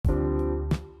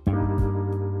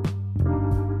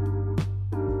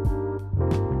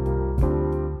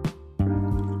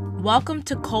Welcome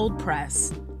to Cold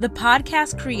Press, the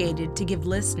podcast created to give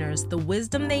listeners the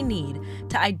wisdom they need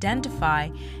to identify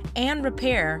and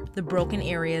repair the broken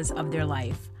areas of their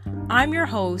life. I'm your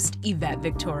host, Yvette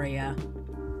Victoria.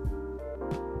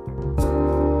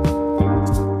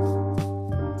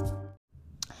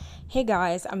 Hey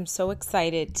guys, I'm so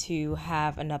excited to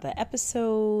have another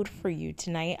episode for you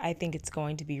tonight. I think it's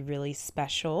going to be really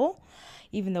special,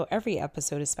 even though every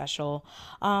episode is special.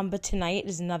 But tonight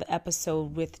is another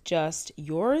episode with just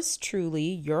yours truly,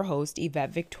 your host, Yvette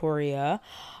Victoria.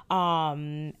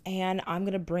 And I'm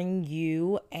going to bring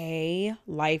you a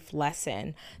life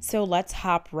lesson. So let's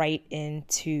hop right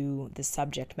into the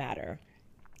subject matter.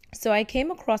 So I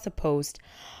came across a post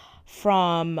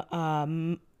from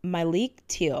Myleik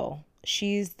Teele.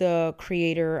 She's the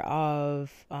creator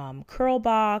of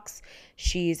Curlbox.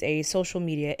 She's a social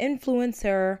media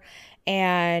influencer,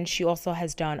 and she also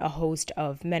has done a host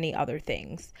of many other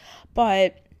things.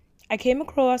 But I came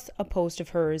across a post of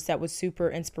hers that was super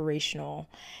inspirational,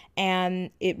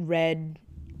 and it read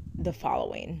the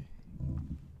following.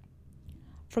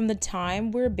 From the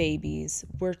time we're babies,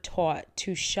 we're taught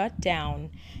to shut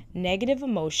down negative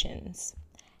emotions.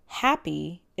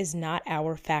 Happy is not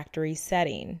our factory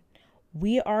setting.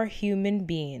 We are human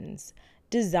beings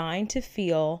designed to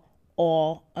feel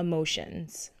all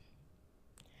emotions.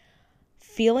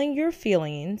 Feeling your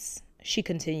feelings, she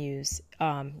continues, you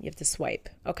have to swipe.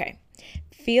 Okay.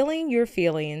 Feeling your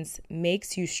feelings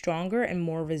makes you stronger and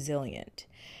more resilient.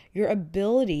 Your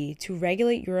ability to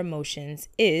regulate your emotions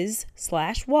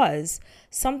was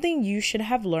something you should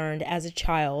have learned as a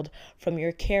child from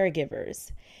your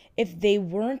caregivers. If they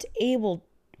weren't able,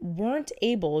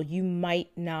 you might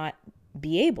not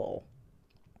be able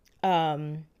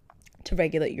to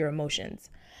regulate your emotions.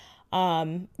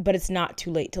 But it's not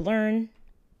too late to learn.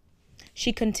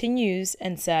 She continues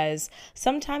and says,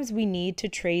 sometimes we need to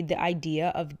trade the idea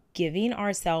of giving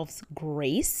ourselves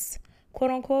grace,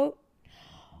 quote unquote,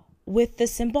 with the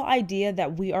simple idea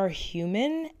that we are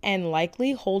human and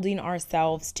likely holding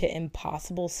ourselves to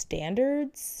impossible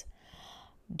standards.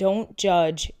 Don't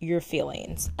judge your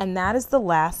feelings. And that is the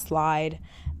last slide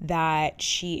that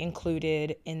she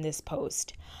included in this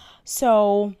post.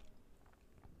 So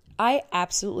I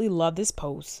absolutely love this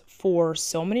post for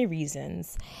so many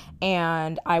reasons,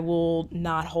 and I will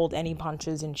not hold any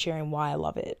punches in sharing why I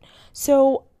love it.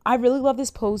 So I really love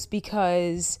this post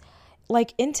because,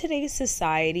 like, in today's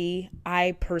society,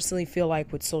 I personally feel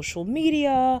like with social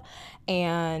media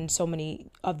and so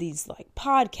many of these like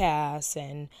podcasts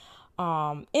and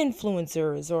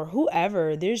influencers or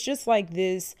whoever, there's just like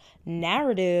this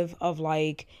narrative of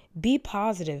like, be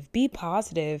positive, be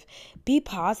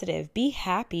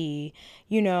happy.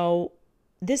 You know,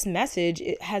 this message,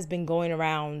 it has been going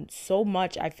around so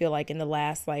much, I feel like, in the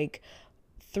last like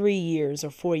 3 years or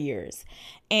 4 years.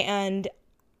 And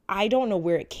I don't know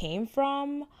where it came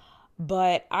from,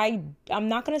 but I'm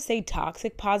not going to say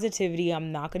toxic positivity.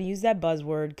 I'm not going to use that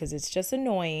buzzword because it's just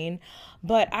annoying.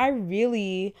 But I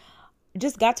really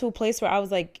just got to a place where I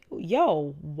was like,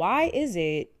 yo, why is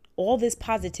it all this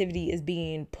positivity is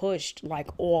being pushed like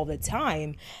all the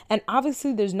time? And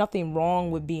obviously there's nothing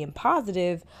wrong with being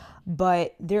positive,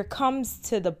 but there comes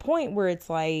to the point where it's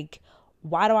like,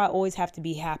 why do I always have to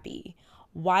be happy?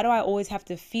 Why do I always have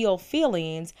to feel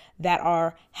feelings that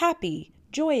are happy,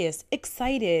 joyous,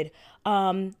 excited,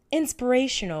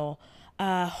 inspirational,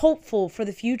 hopeful for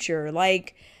the future?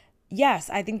 Like, yes,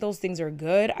 I think those things are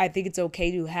good. I think it's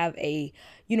okay to have a,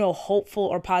 hopeful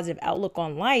or positive outlook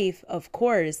on life, of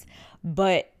course,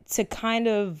 but to kind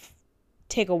of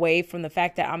take away from the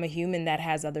fact that I'm a human that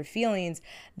has other feelings,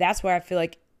 that's where I feel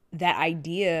like that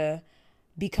idea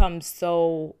becomes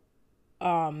so,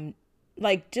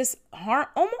 just I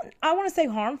want to say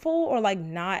harmful or like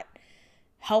not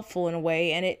helpful in a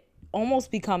way, and it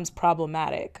almost becomes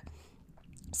problematic.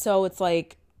 So it's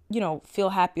like, feel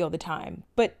happy all the time.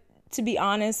 But to be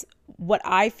honest, what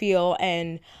I feel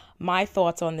and my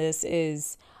thoughts on this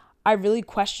is I really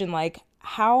question, like,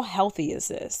 how healthy is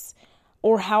this?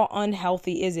 Or how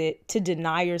unhealthy is it to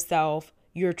deny yourself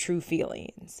your true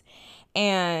feelings?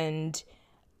 And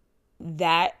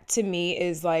that to me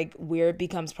is like where it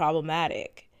becomes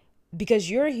problematic, because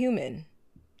you're a human.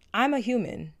 I'm a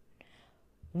human.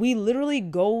 We literally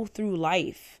go through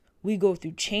life. We go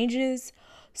through changes,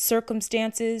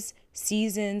 circumstances,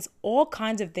 seasons, all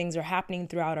kinds of things are happening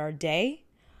throughout our day,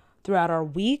 throughout our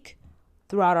week,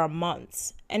 throughout our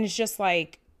months. And it's just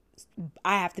like,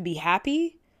 I have to be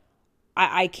happy.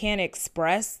 I can't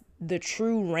express the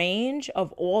true range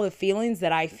of all the feelings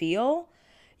that I feel.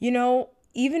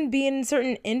 even being in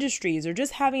certain industries or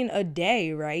just having a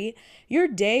day, right? Your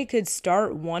day could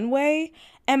start one way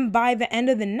And by the end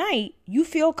of the night, you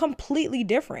feel completely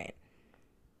different.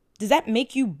 Does that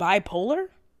make you bipolar?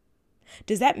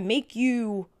 Does that make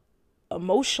you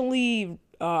emotionally,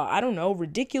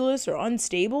 ridiculous or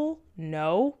unstable?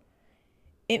 No.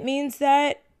 It means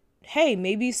that, hey,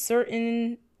 maybe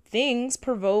certain things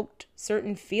provoked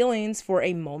certain feelings for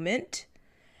a moment,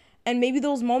 and maybe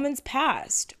those moments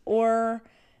passed. Or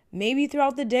maybe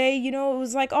throughout the day, it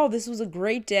was like, oh, this was a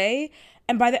great day.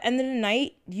 And by the end of the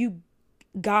night, you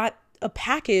got a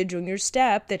package on your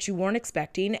step that you weren't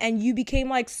expecting, and you became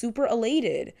like super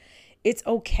elated. It's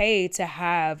okay to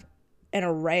have an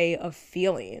array of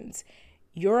feelings.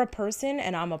 You're a person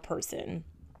and I'm a person.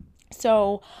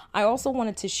 So I also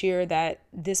wanted to share that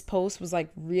this post was like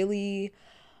really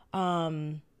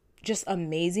just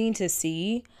amazing to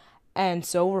see and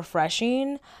so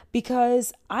refreshing,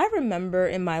 because I remember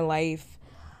in my life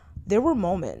there were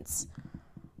moments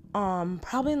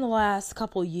probably in the last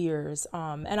couple years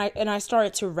and I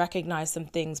started to recognize some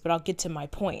things, but I'll get to my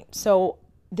point. So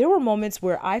there were moments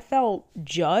where I felt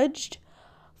judged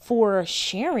for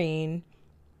sharing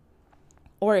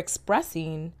or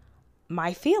expressing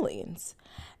my feelings.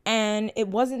 And it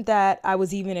wasn't that I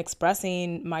was even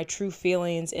expressing my true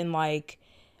feelings in like,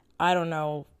 I don't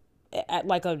know, at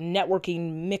like a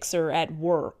networking mixer at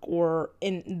work or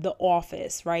in the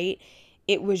office, right?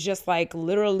 It was just like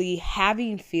literally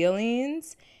having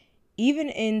feelings, even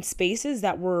in spaces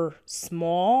that were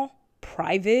small,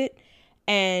 private,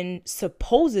 and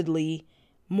supposedly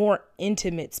more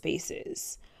intimate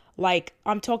spaces. Like,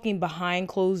 I'm talking behind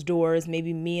closed doors,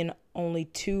 maybe me and only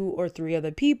 2 or 3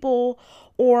 other people,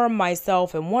 or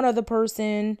myself and one other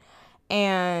person.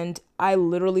 And I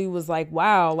literally was like,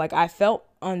 wow, like I felt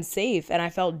unsafe and I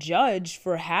felt judged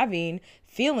for having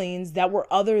feelings that were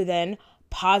other than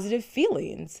positive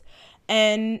feelings.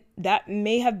 And that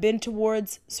may have been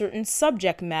towards certain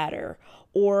subject matter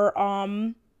or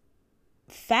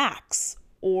facts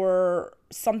or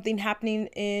something happening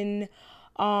in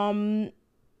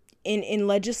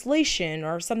legislation,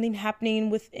 or something happening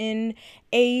within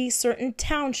a certain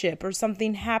township, or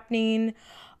something happening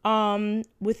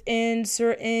within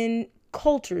certain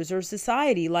cultures or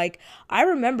society. Like, I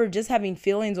remember just having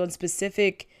feelings on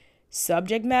specific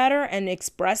subject matter and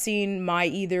expressing my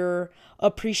either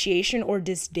appreciation or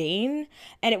disdain.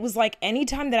 And it was like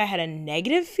anytime that I had a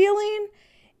negative feeling,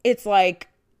 it's like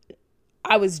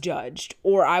I was judged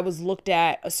or I was looked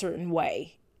at a certain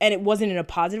way. And it wasn't in a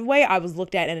positive way. I was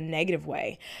looked at in a negative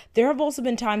way. There have also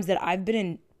been times that I've been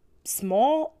in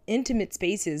small, intimate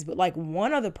spaces, but like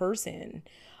one other person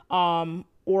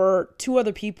or 2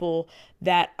 other people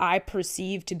that I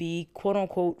perceived to be quote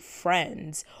unquote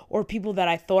friends, or people that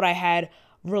I thought I had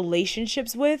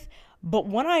relationships with. But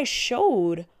when I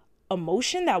showed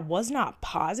emotion that was not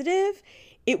positive,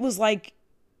 it was like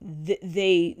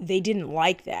they didn't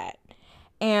like that.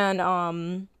 And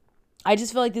I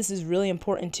just feel like this is really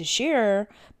important to share,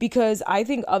 because I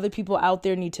think other people out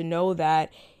there need to know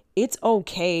that it's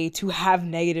okay to have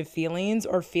negative feelings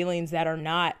or feelings that are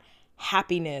not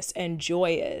happiness and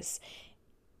joyous.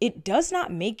 It does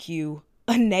not make you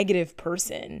a negative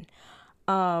person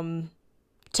to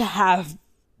have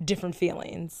different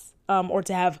feelings or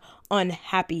to have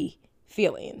unhappy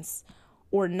feelings,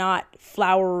 or not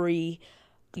flowery,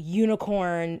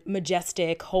 unicorn,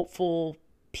 majestic, hopeful,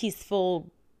 peaceful,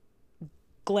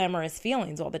 glamorous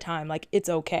feelings all the time. Like, it's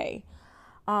okay.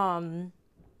 I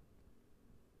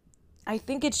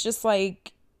think it's just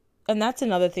like, and that's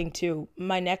another thing too.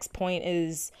 My next point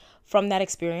is, from that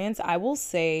experience, I will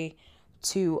say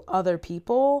to other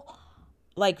people,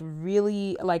 like,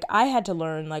 really, like, I had to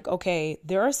learn, like, okay,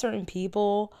 there are certain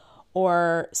people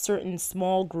or certain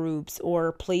small groups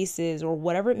or places or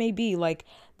whatever it may be, like,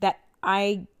 that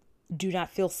I do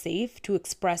not feel safe to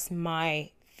express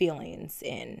my feelings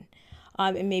in.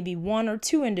 It may be 1 or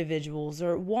 2 individuals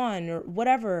or 1 or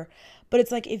whatever. But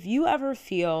it's like, if you ever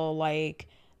feel like,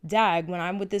 dag, when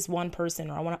I'm with this one person,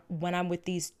 or when I'm with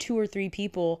these 2 or 3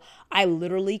 people, I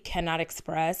literally cannot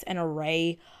express an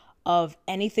array of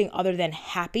anything other than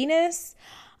happiness.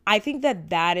 I think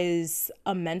that is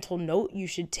a mental note you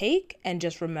should take, and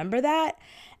just remember that.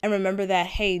 And remember that,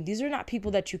 hey, these are not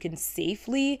people that you can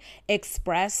safely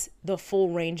express the full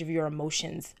range of your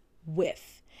emotions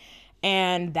with.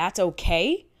 And that's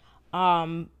okay.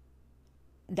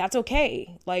 That's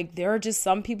okay. Like, there are just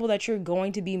some people that you're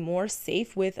going to be more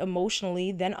safe with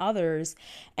emotionally than others.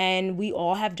 And we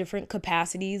all have different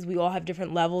capacities. We all have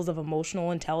different levels of emotional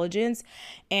intelligence.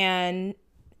 And,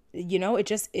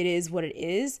 it is what it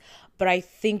is. But I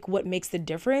think what makes the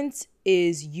difference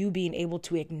is you being able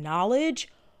to acknowledge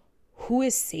who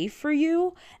is safe for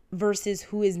you versus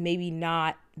who is maybe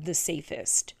not the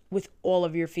safest with all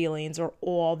of your feelings or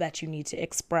all that you need to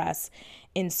express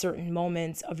in certain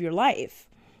moments of your life.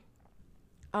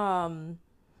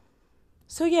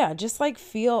 So yeah, just like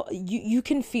feel, you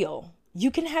can feel,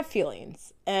 you can have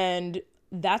feelings. And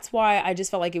that's why I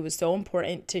just felt like it was so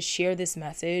important to share this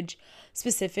message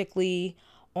specifically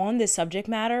on this subject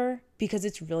matter, because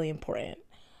it's really important.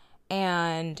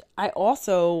 And I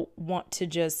also want to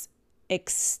just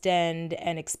extend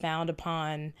and expound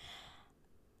upon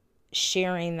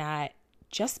sharing that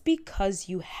just because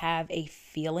you have a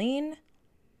feeling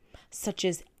such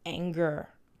as anger,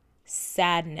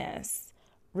 sadness,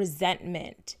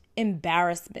 resentment,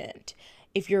 embarrassment,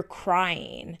 if you're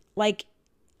crying, like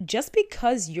just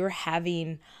because you're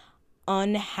having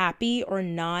unhappy or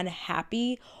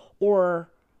non-happy or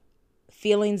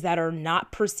feelings that are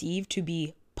not perceived to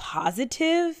be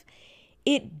positive,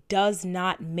 it does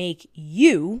not make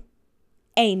you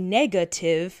a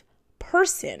negative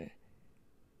person.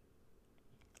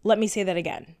 Let me say that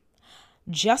again.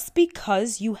 Just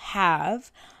because you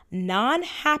have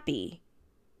non-happy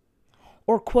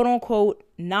or quote unquote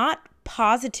not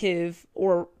positive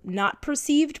or not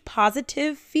perceived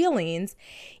positive feelings,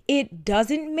 it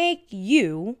doesn't make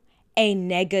you a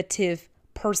negative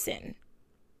person.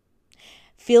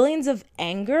 Feelings of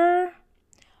anger,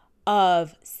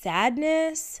 of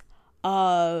sadness,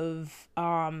 of,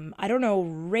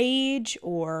 rage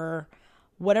or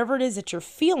whatever it is that you're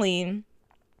feeling,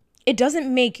 it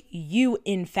doesn't make you,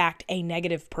 in fact, a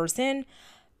negative person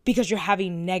because you're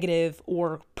having negative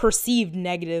or perceived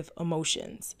negative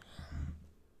emotions.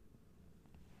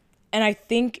 And I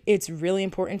think it's really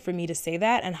important for me to say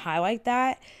that and highlight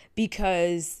that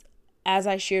because, as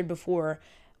I shared before,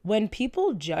 when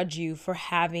people judge you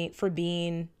for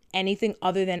being anything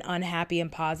other than unhappy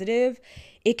and positive,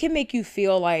 it can make you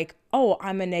feel like, oh,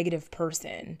 I'm a negative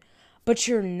person. But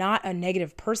you're not a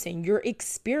negative person. You're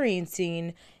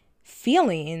experiencing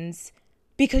feelings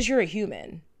because you're a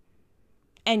human.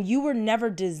 And you were never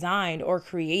designed or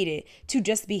created to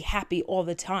just be happy all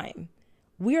the time.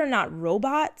 We are not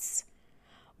robots.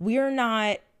 We are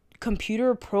not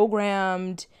computer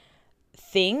programmed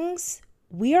things.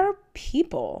 We are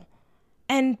people.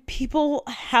 And people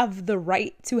have the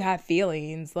right to have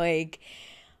feelings. Like,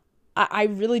 I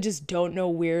really just don't know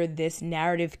where this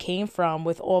narrative came from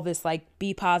with all this, like,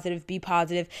 be positive,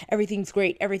 everything's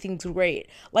great.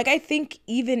 Like, I think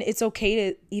even it's okay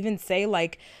to even say,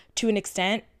 like, to an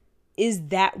extent, is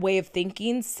that way of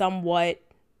thinking somewhat,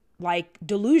 like,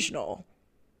 delusional?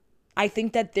 I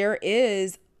think that there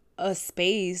is a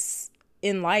space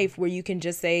in life where you can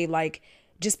just say, like,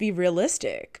 just be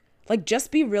realistic. Like,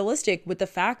 just be realistic with the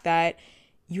fact that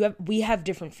we have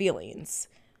different feelings.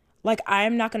 Like,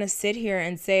 I'm not going to sit here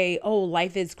and say, oh,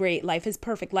 life is great. Life is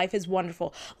perfect. Life is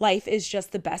wonderful. Life is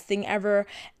just the best thing ever.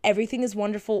 Everything is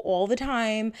wonderful all the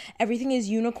time. Everything is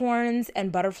unicorns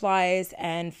and butterflies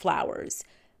and flowers.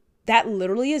 That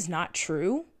literally is not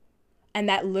true. And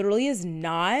that literally is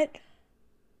not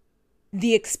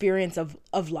the experience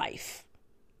of life.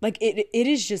 Like, it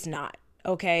is just not,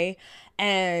 okay?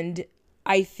 And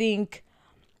I think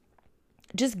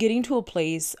just getting to a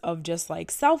place of just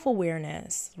like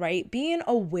self-awareness, right? Being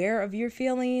aware of your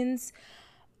feelings,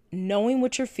 knowing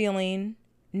what you're feeling,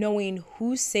 knowing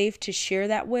who's safe to share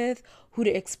that with, who to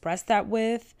express that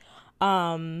with,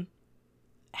 having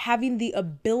the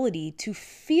ability to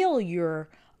feel your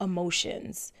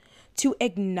emotions, to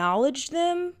acknowledge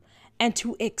them and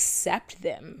to accept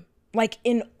them, like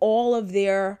in all of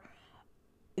their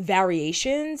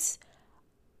variations.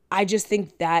 I just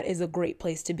think that is a great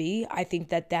place to be. I think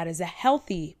that that is a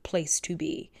healthy place to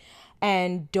be.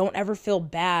 And don't ever feel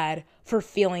bad for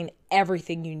feeling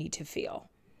everything you need to feel.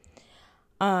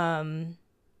 And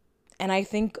I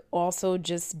think also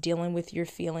just dealing with your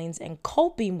feelings and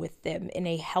coping with them in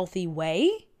a healthy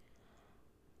way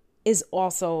is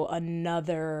also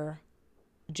another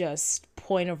just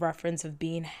point of reference of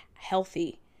being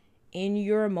healthy in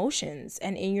your emotions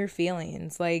and in your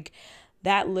feelings. Like,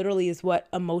 that literally is what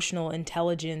emotional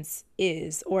intelligence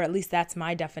is, or at least that's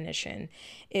my definition,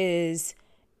 is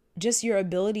just your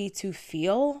ability to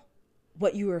feel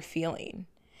what you are feeling,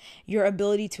 your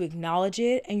ability to acknowledge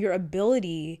it, and your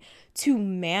ability to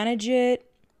manage it,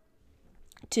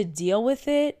 to deal with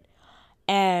it,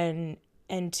 and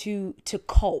to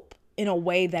cope in a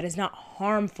way that is not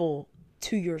harmful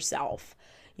to yourself,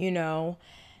 you know?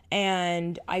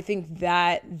 And I think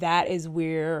that is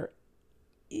where,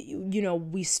 you know,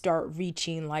 we start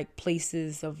reaching like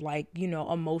places of like, you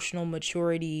know, emotional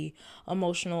maturity,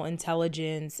 emotional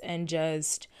intelligence, and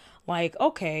just like,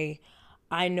 okay,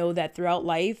 I know that throughout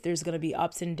life, there's going to be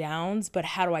ups and downs, but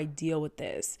how do I deal with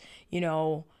this?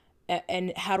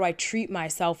 And how do I treat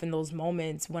myself in those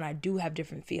moments when I do have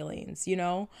different feelings?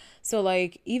 So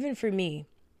like, even for me,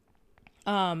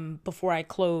 before I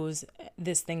close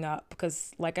this thing up,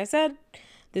 because like I said,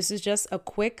 this is just a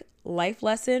quick life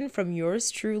lesson from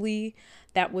yours truly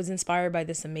that was inspired by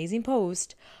this amazing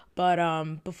post. But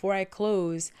before I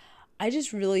close, I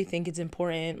just really think it's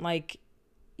important, like,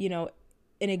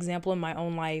 an example in my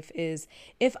own life is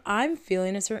if I'm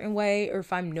feeling a certain way, or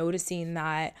if I'm noticing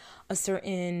that a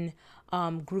certain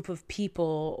group of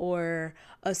people or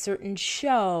a certain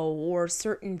show or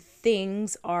certain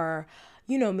things are,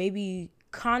 maybe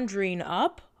conjuring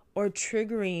up or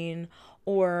triggering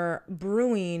or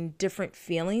brewing different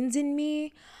feelings in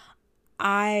me,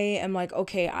 I am like,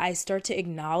 okay, I start to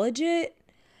acknowledge it.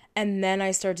 And then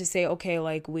I start to say, okay,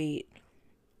 like, wait,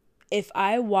 if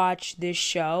I watch this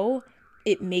show,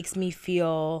 it makes me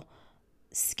feel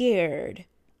scared.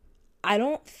 I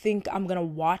don't think I'm going to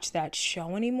watch that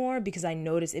show anymore because I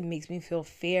notice it makes me feel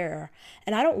fear.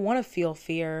 And I don't want to feel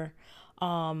fear,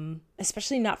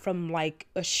 especially not from like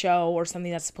a show or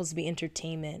something that's supposed to be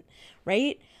entertainment,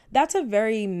 right? That's a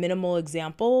very minimal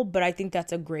example, but I think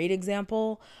that's a great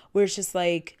example where it's just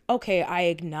like, okay, I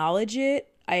acknowledge it.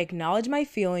 I acknowledge my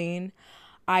feeling.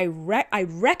 I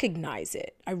recognize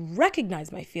it. I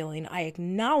recognize my feeling. I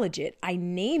acknowledge it. I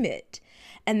name it.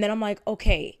 And then I'm like,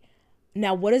 okay,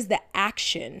 now what is the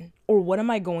action, or what am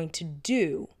I going to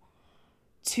do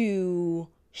to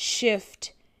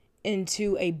shift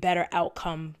into a better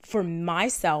outcome for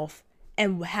myself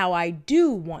and how I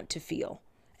do want to feel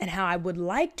and how I would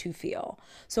like to feel?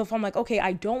 So if I'm like, okay,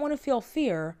 I don't want to feel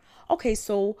fear. Okay,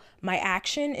 so my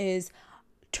action is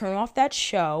turn off that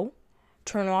show,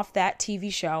 turn off that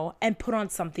TV show, and put on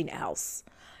something else.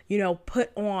 Put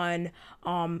on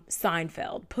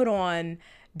Seinfeld, put on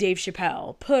Dave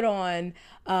Chappelle, put on,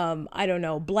 I don't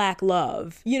know, Black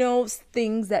Love,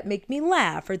 things that make me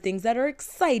laugh or things that are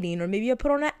exciting, or maybe I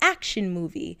put on an action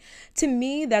movie. To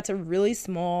me, that's a really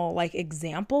small, like,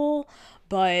 example,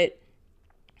 but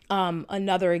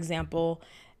another example,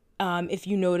 if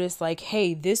you notice, like,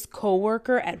 hey, this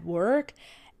coworker at work,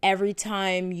 every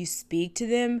time you speak to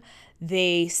them,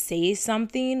 they say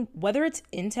something, whether it's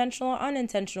intentional or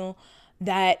unintentional,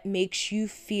 that makes you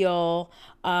feel,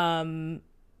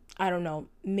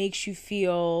 makes you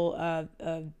feel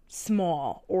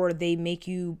small, or they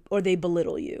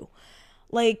belittle you.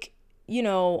 Like,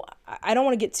 I don't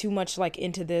want to get too much like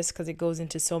into this because it goes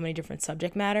into so many different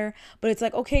subject matter, but it's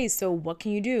like, okay, so what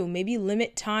can you do? Maybe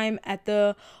limit time at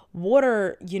the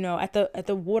water, at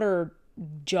the water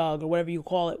jug or whatever you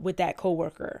call it with that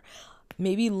coworker.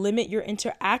 Maybe limit your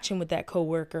interaction with that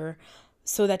coworker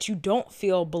so that you don't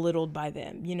feel belittled by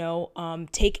them.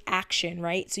 Take action,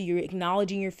 right? So you're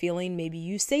acknowledging your feeling. Maybe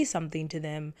you say something to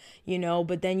them,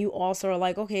 but then you also are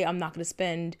like, okay, I'm not going to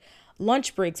spend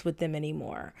lunch breaks with them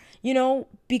anymore,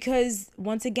 because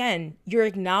once again, you're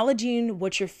acknowledging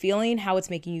what you're feeling, how it's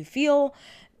making you feel.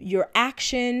 Your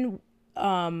action,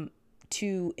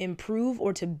 to improve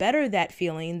or to better that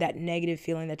feeling, that negative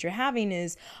feeling that you're having,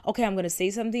 is, okay, I'm going to say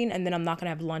something and then I'm not going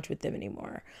to have lunch with them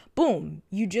anymore. Boom.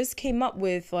 You just came up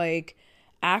with like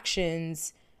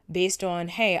actions based on,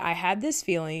 hey, I had this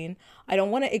feeling. I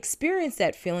don't want to experience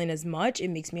that feeling as much. It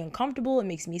makes me uncomfortable. It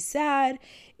makes me sad.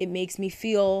 It makes me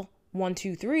feel 1,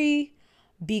 2, 3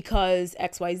 because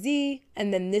XYZ.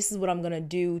 And then this is what I'm going to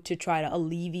do to try to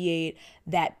alleviate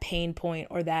that pain point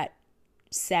or that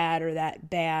sad or that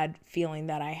bad feeling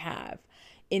that I have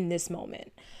in this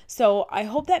moment. So I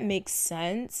hope that makes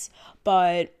sense,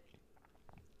 and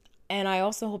I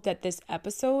also hope that this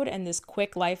episode and this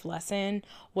quick life lesson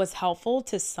was helpful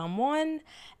to someone.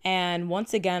 And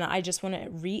once again, I just want to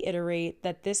reiterate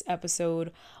that this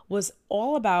episode was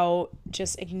all about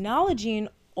just acknowledging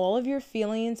all of your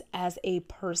feelings as a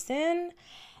person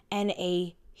and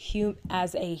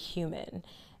as a human.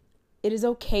 It is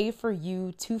okay for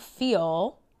you to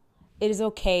feel. It is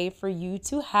okay for you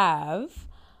to have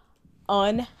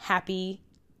unhappy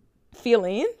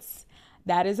feelings.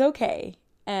 That is okay.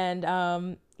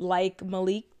 And like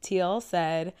Malik Teal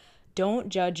said, don't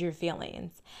judge your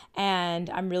feelings.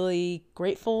 And I'm really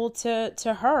grateful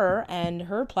to her and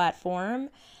her platform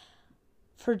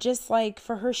for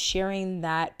for her sharing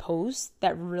that post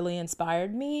that really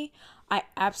inspired me. I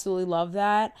absolutely love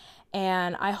that.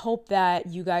 And I hope that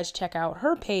you guys check out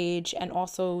her page and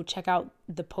also check out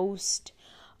the post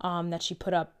that she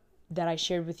put up that I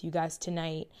shared with you guys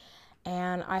tonight.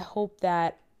 And I hope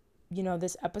that,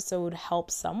 this episode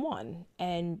helps someone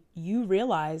and you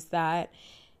realize that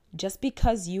just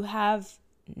because you have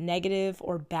negative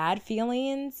or bad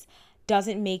feelings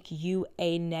doesn't make you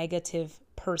a negative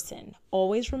person.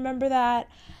 Always remember that.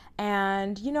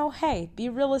 And, hey, be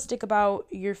realistic about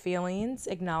your feelings,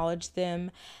 acknowledge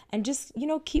them, and just,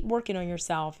 keep working on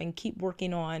yourself and keep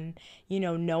working on,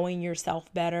 knowing yourself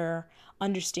better,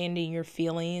 understanding your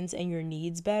feelings and your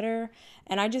needs better.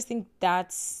 And I just think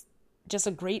that's just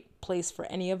a great place for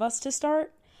any of us to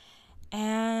start.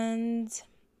 And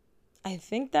I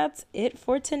think that's it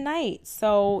for tonight.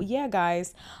 So yeah,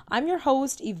 guys, I'm your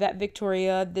host, Yvette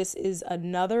Victoria. This is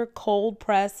another Cold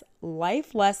Press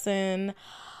life lesson.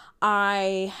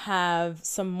 I have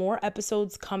some more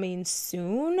episodes coming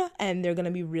soon, and they're going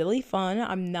to be really fun.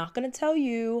 I'm not going to tell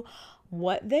you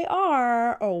what they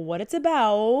are or what it's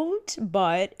about,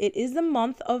 but it is the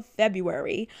month of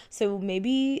February. So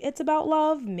maybe it's about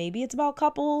love, maybe it's about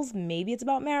couples, maybe it's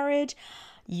about marriage.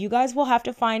 You guys will have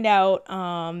to find out.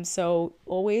 So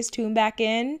always tune back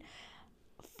in.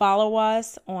 Follow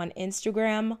us on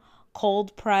Instagram,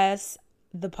 Cold Press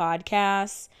the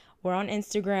podcast. We're on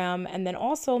Instagram. And then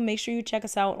also make sure you check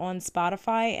us out on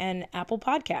Spotify and Apple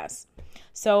Podcasts.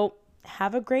 So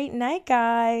have a great night,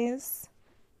 guys.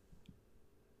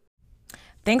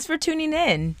 Thanks for tuning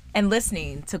in and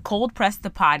listening to Cold Press the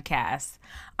podcast.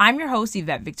 I'm your host,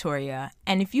 Yvette Victoria.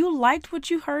 And if you liked what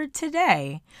you heard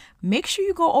today, make sure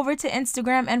you go over to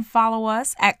Instagram and follow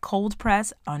us at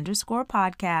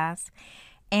coldpress_podcast.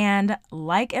 And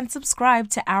like and subscribe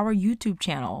to our YouTube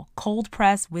channel, Cold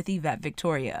Press with Yvette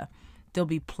Victoria. There'll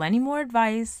be plenty more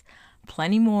advice,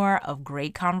 plenty more of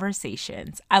great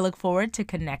conversations. I look forward to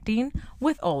connecting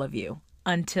with all of you.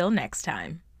 Until next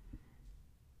time.